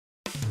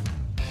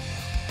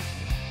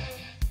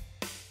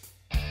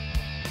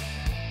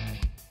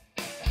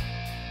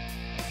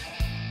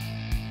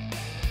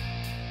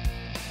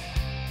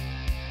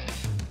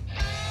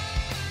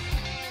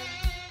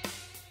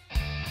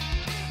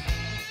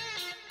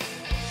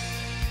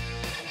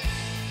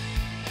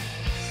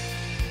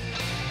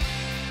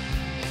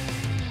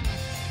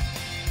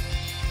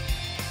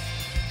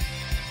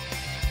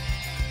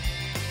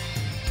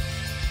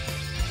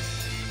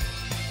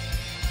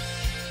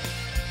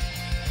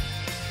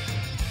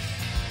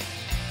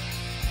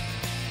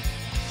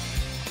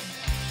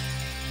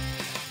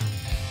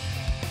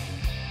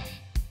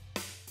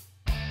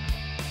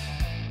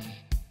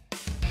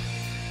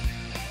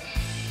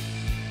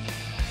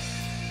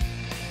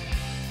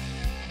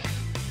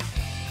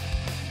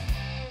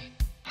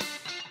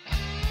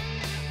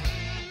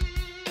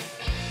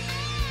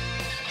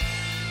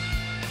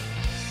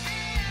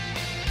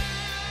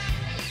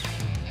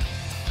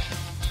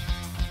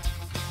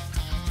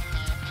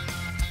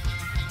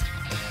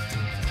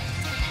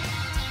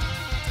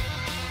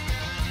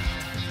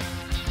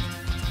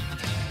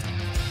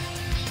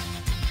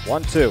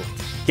1-2.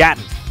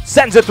 Gatton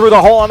sends it through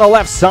the hole on the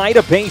left side.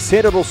 A base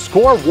hit. It'll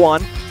score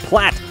one.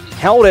 Platt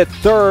held at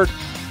third.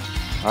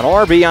 An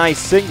RBI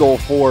single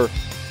for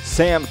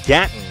Sam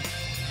Gatton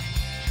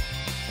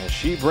as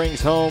she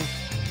brings home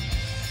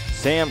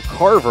Sam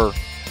Carver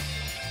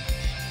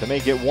to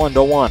make it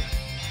 1-1.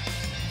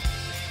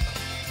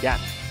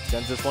 Gatton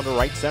sends this one to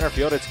right center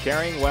field. It's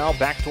carrying well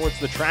back towards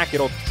the track.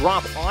 It'll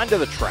drop onto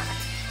the track.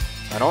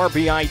 An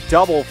RBI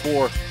double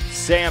for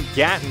Sam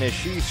Gatton as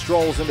she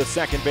strolls into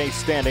second base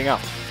standing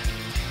up.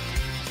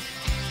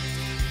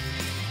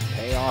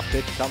 Payoff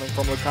pitch coming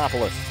from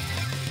Lukopoulos.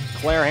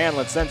 Claire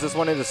Hanlon sends this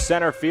one into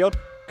center field.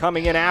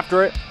 Coming in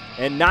after it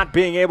and not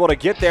being able to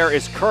get there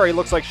is Curry.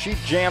 Looks like she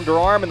jammed her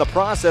arm in the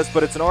process,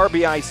 but it's an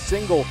RBI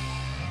single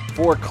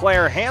for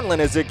Claire Hanlon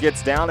as it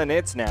gets down, and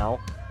it's now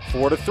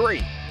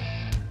 4-3.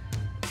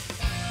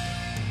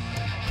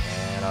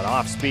 And an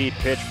off-speed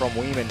pitch from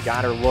Weeman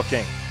got her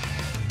looking.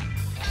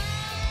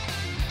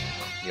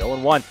 The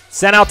 0-1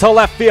 sent out to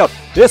left field.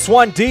 This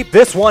one deep.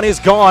 This one is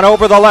gone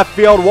over the left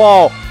field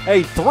wall.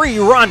 A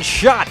 3-run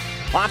shot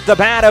off the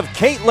bat of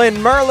Caitlin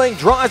Merling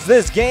draws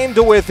this game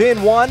to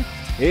within one.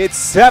 It's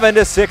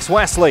 7-6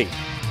 Wesley.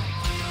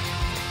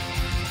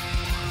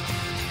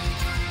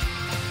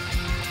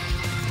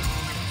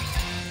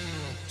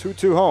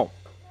 Two home.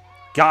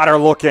 Got her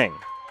looking.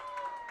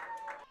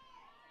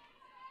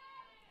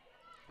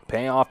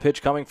 Payoff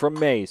pitch coming from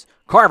Mays.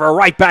 Carver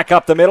right back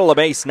up the middle, a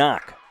base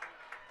knock.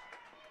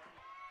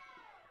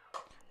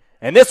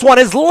 And this one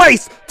is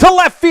laced to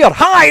left field,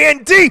 high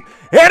and deep,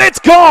 and it's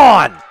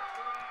gone.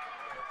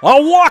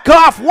 A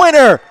walk-off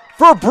winner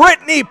for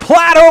Brittany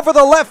Platt over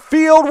the left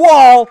field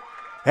wall.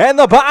 And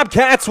the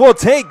Bobcats will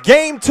take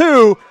game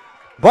two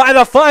by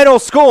the final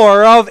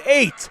score of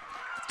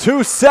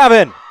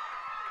 8-7.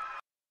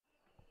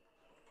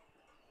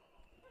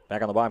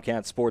 Back on the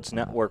Bobcat Sports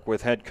Network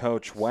with head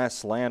coach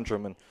Wes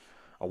Landrum. And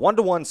a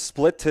 1-1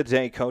 split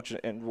today, Coach,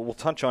 and we'll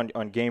touch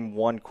on game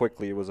one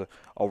quickly. It was a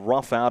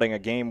rough outing, a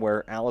game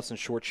where Allison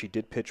Short, she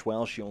did pitch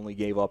well. She only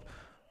gave up,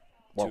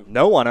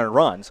 no unearned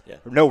runs,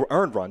 no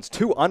earned runs,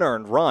 2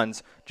 unearned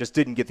runs, just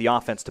didn't get the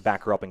offense to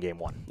back her up in game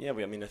one. Yeah,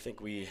 I think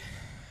we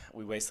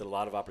wasted a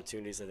lot of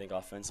opportunities, I think,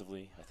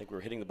 offensively. I think we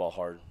were hitting the ball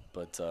hard,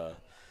 but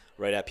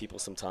right at people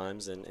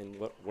sometimes, and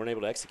weren't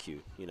able to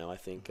execute. I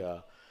think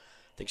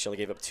she only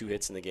gave up 2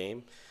 hits in the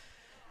game.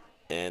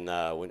 And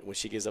when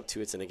she gives up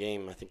 2 hits in a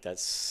game, I think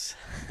that's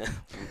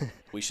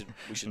we should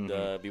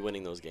be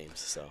winning those games.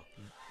 So,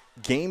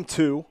 game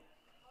 2,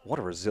 what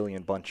a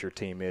resilient bunch your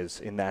team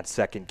is in that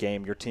second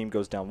game. Your team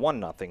goes down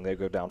 1-0, they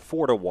go down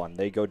 4-1,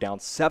 they go down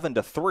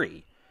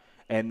 7-3,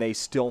 and they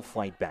still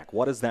fight back.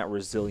 What does that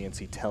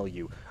resiliency tell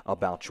you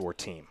about your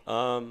team?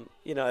 A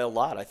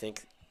lot. I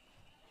think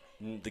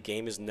the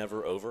game is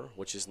never over,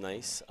 which is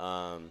nice.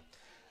 I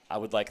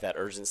would like that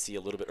urgency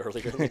a little bit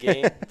earlier in the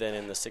game than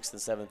in the 6th and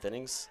 7th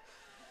innings.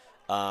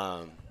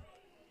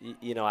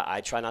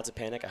 I try not to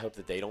panic. I hope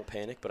that they don't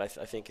panic, but I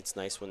think it's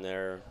nice when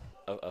they're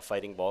a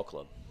fighting ball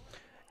club.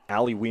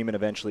 Allie Weeman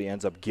eventually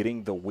ends up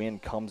getting the win,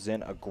 comes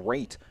in a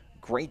great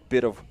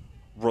bit of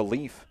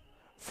relief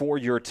for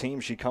your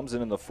team. She comes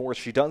in the 4th.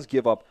 She does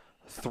give up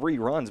 3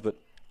 runs, but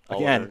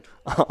again,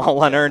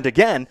 all unearned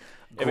again.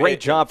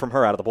 Great job from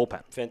her out of the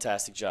bullpen.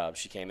 Fantastic job.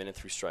 She came in and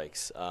threw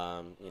strikes.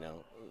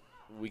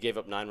 We gave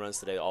up 9 runs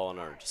today, all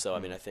unearned. So, I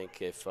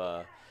think if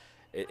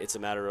it's a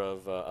matter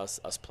of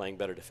us playing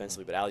better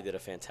defensively, but Allie did a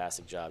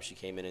fantastic job. She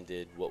came in and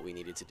did what we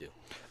needed to do.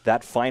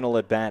 That final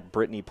at-bat,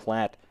 Brittany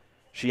Platt,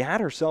 she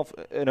had herself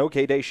an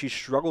okay day. She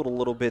struggled a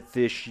little bit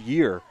this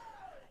year.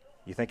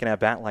 You think an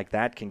at-bat like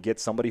that can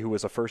get somebody who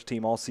was a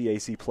first-team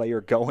All-CAC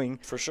player going?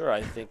 For sure.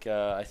 I think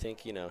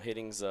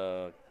hitting's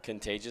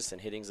contagious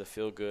and hitting's a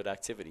feel-good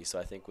activity. So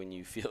I think when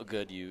you feel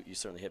good, you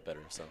certainly hit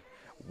better. So.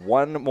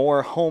 One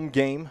more home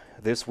game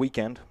this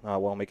weekend.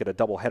 We'll make it a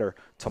doubleheader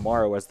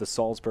tomorrow as the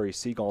Salisbury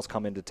Seagulls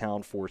come into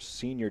town for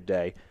Senior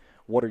Day.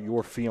 What are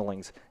your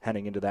feelings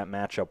heading into that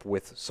matchup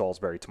with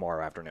Salisbury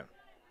tomorrow afternoon?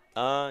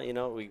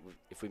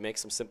 If we make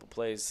some simple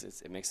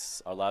plays, it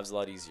makes our lives a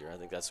lot easier. I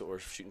think that's what we're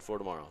shooting for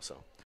tomorrow. So.